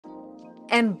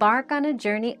Embark on a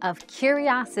journey of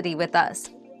curiosity with us.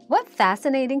 What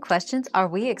fascinating questions are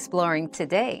we exploring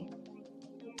today?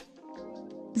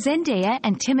 Zendaya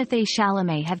and Timothée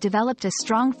Chalamet have developed a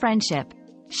strong friendship,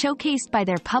 showcased by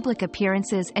their public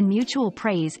appearances and mutual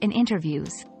praise in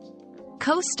interviews.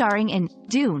 Co-starring in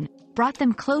Dune brought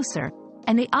them closer,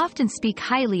 and they often speak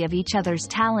highly of each other's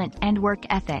talent and work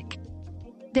ethic.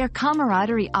 Their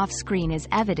camaraderie off-screen is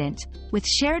evident, with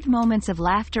shared moments of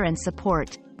laughter and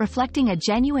support, reflecting a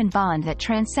genuine bond that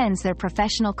transcends their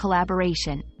professional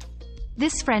collaboration.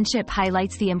 This friendship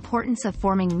highlights the importance of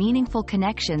forming meaningful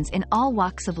connections in all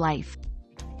walks of life.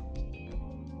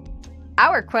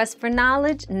 Our quest for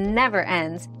knowledge never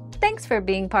ends. Thanks for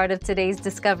being part of today's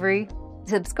discovery.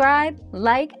 Subscribe,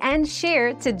 like, and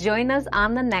share to join us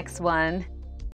on the next one.